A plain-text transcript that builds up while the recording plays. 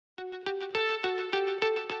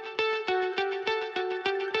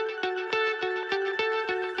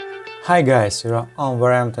Hi guys, you're on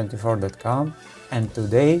VM24.com and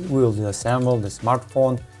today we will disassemble the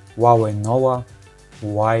smartphone Huawei Nova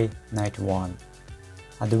Y91.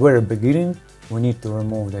 At the very beginning we need to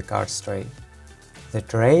remove the card tray. The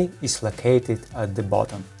tray is located at the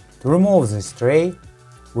bottom. To remove this tray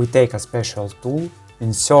we take a special tool,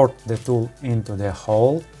 insert the tool into the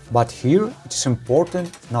hole, but here it is important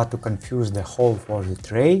not to confuse the hole for the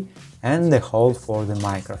tray and the hole for the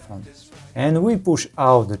microphone. And we push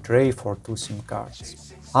out the tray for two SIM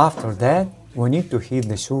cards. After that, we need to heat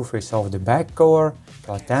the surface of the back cover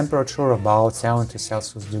to a temperature about 70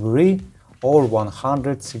 Celsius degree or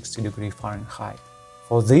 160 degree Fahrenheit.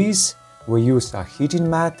 For this, we use a heating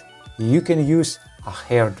mat. You can use a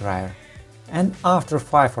hair dryer. And after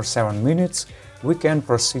 5 or 7 minutes, we can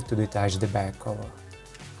proceed to detach the back cover.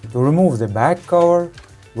 To remove the back cover,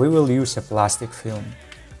 we will use a plastic film.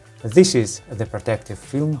 This is the protective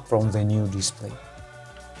film from the new display.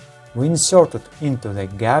 We insert it into the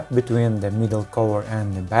gap between the middle cover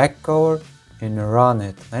and the back cover and run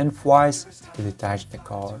it lengthwise to detach the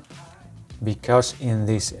cover. Because in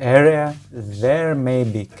this area there may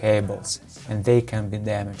be cables and they can be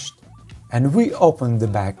damaged. And we open the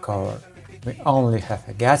back cover. We only have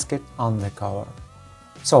a gasket on the cover.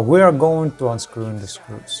 So we are going to unscrew the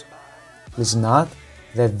screws. Please note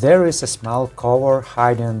that there is a small cover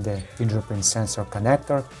hiding the fingerprint sensor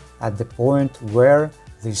connector at the point where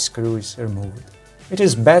the screw is removed. It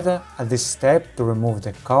is better at this step to remove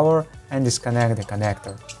the cover and disconnect the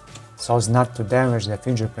connector, so as not to damage the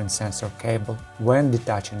fingerprint sensor cable when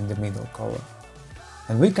detaching the middle cover.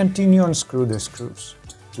 And we continue unscrew the screws.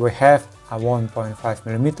 We have a 1.5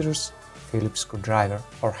 mm Phillips screwdriver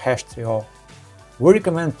or #3O. We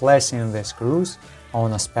recommend placing the screws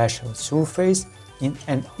on a special surface in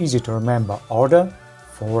an easy-to-remember order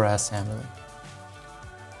for assembly.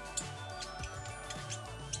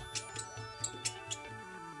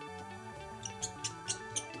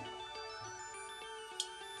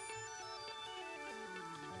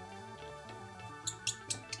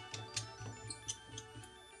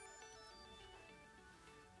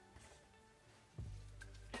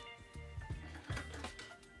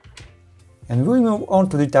 And we move on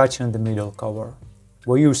to detaching the middle cover.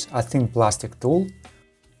 We use a thin plastic tool,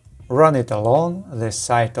 run it along the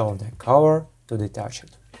side of the cover to detach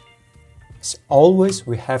it. As always,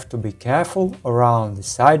 we have to be careful around the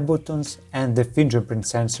side buttons and the fingerprint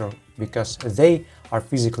sensor because they are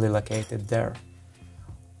physically located there.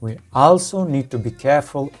 We also need to be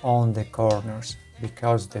careful on the corners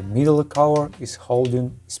because the middle cover is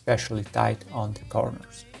holding especially tight on the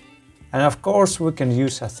corners. And of course we can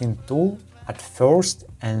use a thin tool at first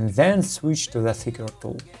and then switch to the thicker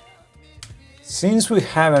tool. Since we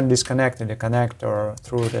haven't disconnected the connector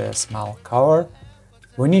through the small cover,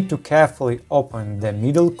 we need to carefully open the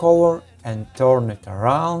middle cover and turn it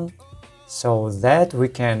around so that we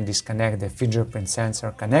can disconnect the fingerprint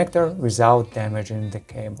sensor connector without damaging the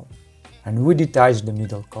cable. And we detach the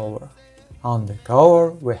middle cover. On the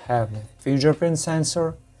cover we have the fingerprint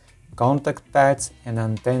sensor, contact pads and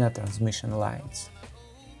antenna transmission lines.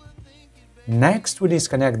 Next we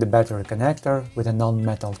disconnect the battery connector with a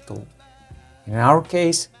non-metal tool. In our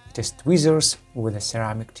case, it is tweezers with the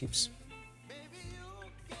ceramic tips.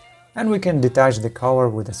 And we can detach the cover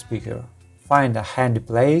with a speaker. Find a handy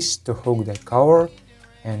place to hook the cover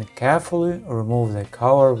and carefully remove the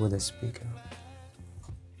cover with a speaker.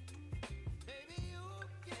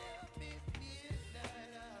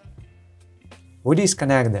 We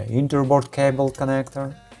disconnect the interboard cable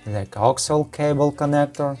connector, the coaxial cable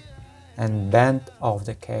connector, and bend off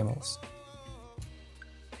the cables.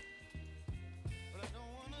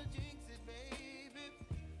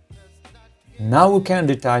 Now we can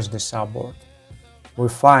detach the subboard. We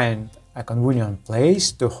find a convenient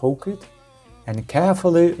place to hook it and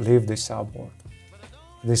carefully lift the subboard.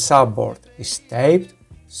 The subboard is taped,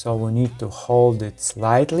 so we need to hold it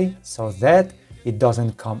slightly so that it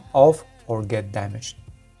doesn't come off or get damaged.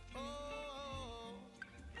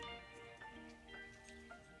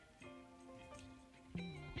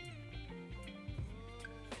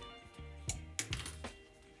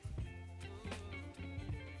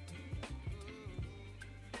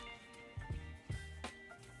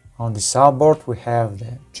 On the subboard we have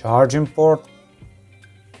the charging port,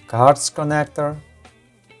 cards connector,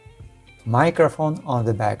 microphone on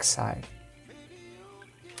the back side,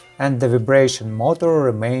 and the vibration motor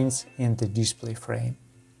remains in the display frame.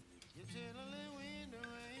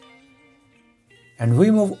 And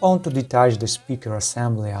we move on to detach the speaker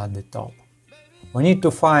assembly at the top. We need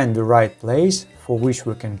to find the right place for which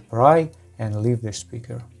we can pry and lift the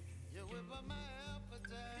speaker.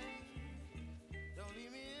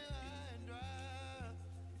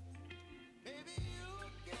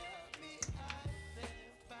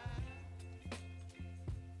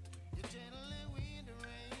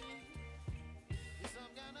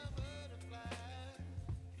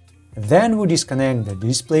 Then we disconnect the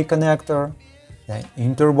display connector, the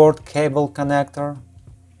interboard cable connector,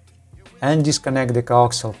 and disconnect the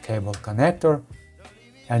coaxial cable connector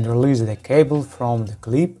and release the cable from the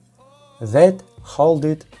clip that holds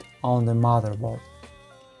it on the motherboard.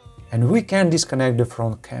 And we can disconnect the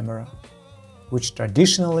front camera, which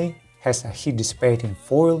traditionally has a heat dissipating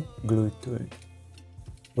foil glued to it.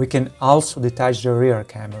 We can also detach the rear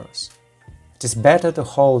cameras. It is better to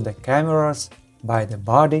hold the cameras by the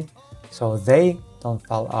body so they don't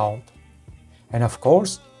fall out. And of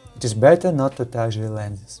course, it is better not to touch the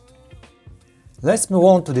lenses. Let's move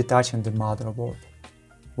on to detaching the motherboard.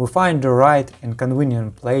 We find the right and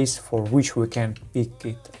convenient place for which we can pick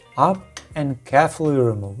it up and carefully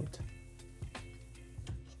remove it.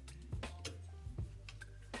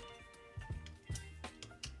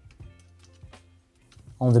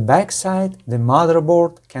 On the back side, the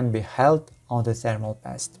motherboard can be held on the thermal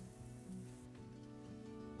paste.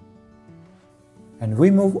 And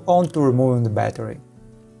we move on to removing the battery.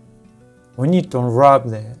 We need to unwrap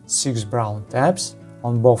the 6 brown tabs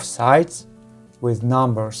on both sides with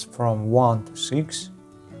numbers from 1 to 6.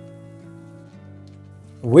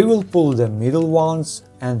 We will pull the middle ones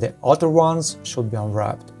and the outer ones should be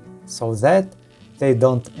unwrapped, so that they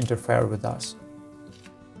don't interfere with us.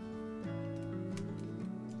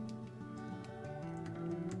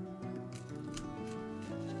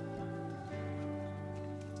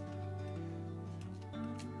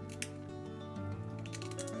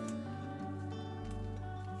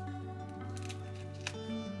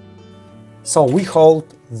 So we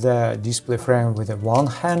hold the display frame with the one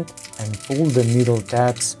hand and pull the middle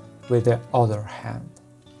tabs with the other hand.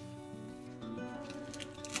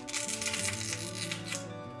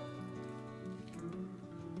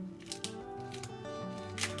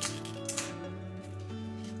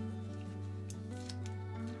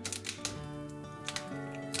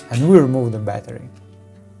 And we remove the battery.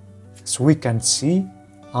 As we can see,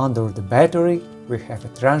 under the battery we have a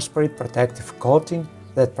transparent protective coating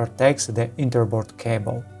that protects the interboard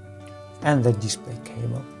cable and the display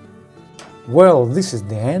cable. Well, this is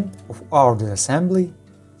the end of our disassembly.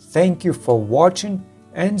 Thank you for watching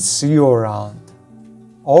and see you around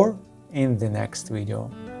or in the next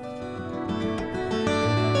video.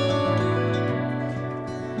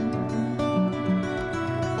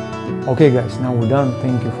 Okay guys, now we're done.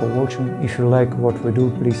 Thank you for watching. If you like what we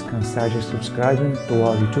do, please consider subscribing to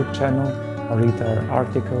our YouTube channel or read our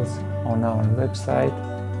articles on our website.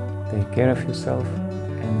 Take care of yourself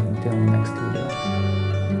and until next video.